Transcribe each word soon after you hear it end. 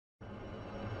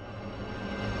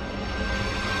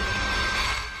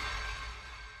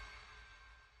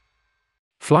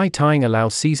Fly tying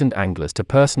allows seasoned anglers to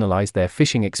personalize their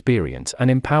fishing experience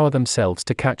and empower themselves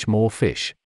to catch more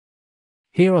fish.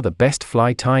 Here are the best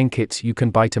fly tying kits you can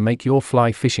buy to make your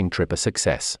fly fishing trip a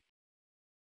success.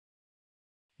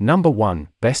 Number 1,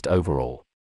 Best Overall.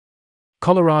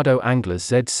 Colorado Anglers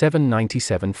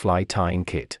Z797 Fly Tying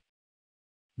Kit.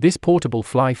 This portable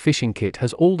fly fishing kit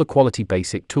has all the quality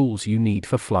basic tools you need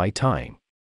for fly tying.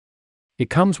 It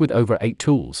comes with over 8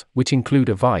 tools, which include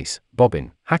a vise,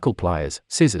 bobbin, hackle pliers,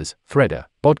 scissors, threader,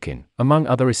 bodkin, among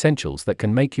other essentials that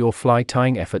can make your fly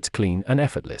tying efforts clean and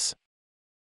effortless.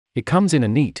 It comes in a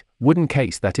neat, wooden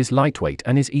case that is lightweight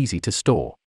and is easy to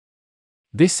store.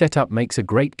 This setup makes a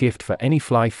great gift for any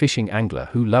fly fishing angler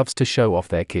who loves to show off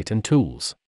their kit and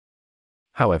tools.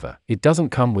 However, it doesn't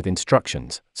come with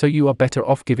instructions, so you are better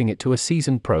off giving it to a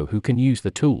seasoned pro who can use the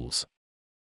tools.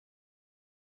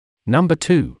 Number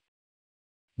 2.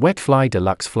 WETFLY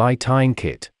Deluxe Fly Tying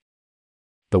Kit.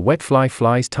 The WETFLY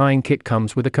Flies Tying Kit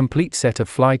comes with a complete set of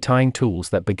fly tying tools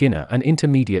that beginner and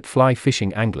intermediate fly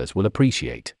fishing anglers will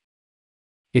appreciate.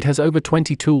 It has over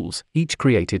 20 tools, each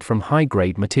created from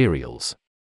high-grade materials.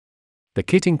 The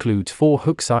kit includes 4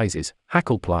 hook sizes,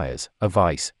 hackle pliers, a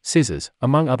vise, scissors,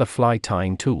 among other fly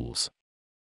tying tools.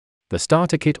 The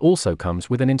starter kit also comes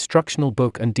with an instructional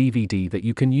book and DVD that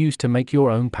you can use to make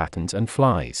your own patterns and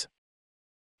flies.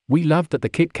 We love that the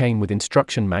kit came with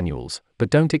instruction manuals, but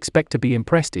don't expect to be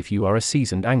impressed if you are a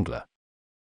seasoned angler.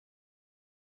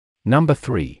 Number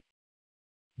 3.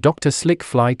 Dr. Slick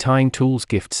Fly Tying Tools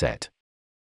Gift Set.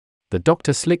 The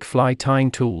Dr. Slick Fly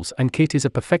Tying Tools and Kit is a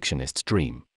perfectionist's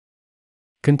dream.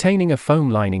 Containing a foam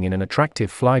lining in an attractive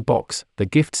fly box, the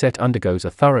gift set undergoes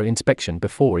a thorough inspection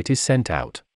before it is sent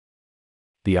out.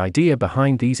 The idea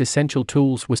behind these essential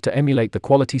tools was to emulate the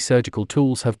quality surgical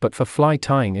tools have but for fly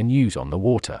tying and use on the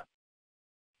water.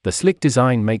 The slick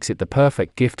design makes it the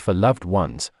perfect gift for loved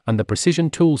ones, and the precision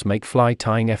tools make fly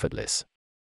tying effortless.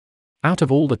 Out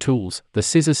of all the tools, the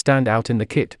scissors stand out in the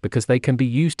kit because they can be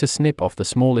used to snip off the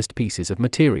smallest pieces of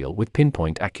material with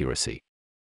pinpoint accuracy.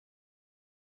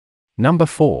 Number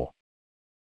 4.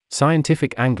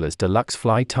 Scientific Anglers Deluxe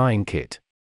Fly Tying Kit.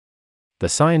 The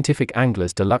Scientific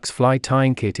Anglers Deluxe Fly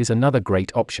Tying Kit is another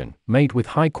great option, made with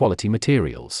high-quality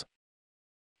materials.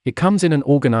 It comes in an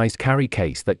organized carry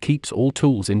case that keeps all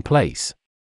tools in place.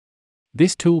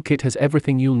 This tool kit has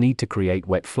everything you'll need to create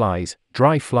wet flies,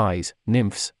 dry flies,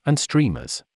 nymphs, and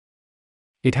streamers.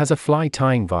 It has a fly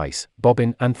tying vise,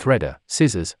 bobbin and threader,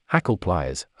 scissors, hackle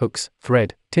pliers, hooks,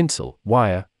 thread, tinsel,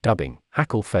 wire, dubbing,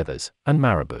 hackle feathers, and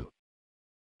marabou.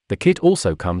 The kit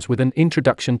also comes with an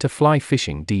Introduction to Fly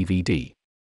Fishing DVD.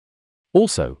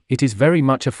 Also, it is very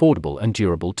much affordable and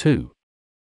durable too.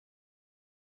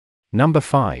 Number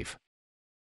 5.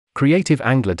 Creative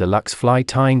Angler Deluxe Fly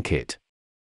Tying Kit.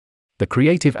 The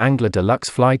Creative Angler Deluxe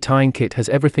Fly Tying Kit has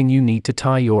everything you need to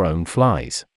tie your own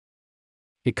flies.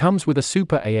 It comes with a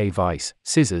Super AA vise,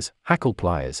 scissors, hackle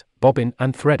pliers, bobbin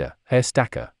and threader, hair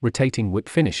stacker, rotating whip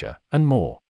finisher, and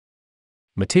more.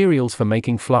 Materials for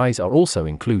making flies are also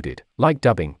included, like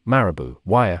dubbing, marabou,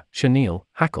 wire, chenille,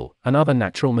 hackle, and other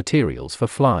natural materials for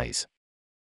flies.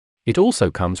 It also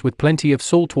comes with plenty of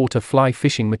saltwater fly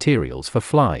fishing materials for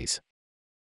flies.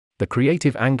 The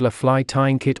Creative Angler Fly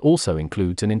Tying Kit also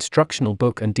includes an instructional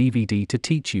book and DVD to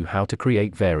teach you how to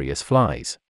create various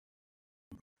flies.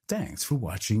 Thanks for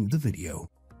watching the video.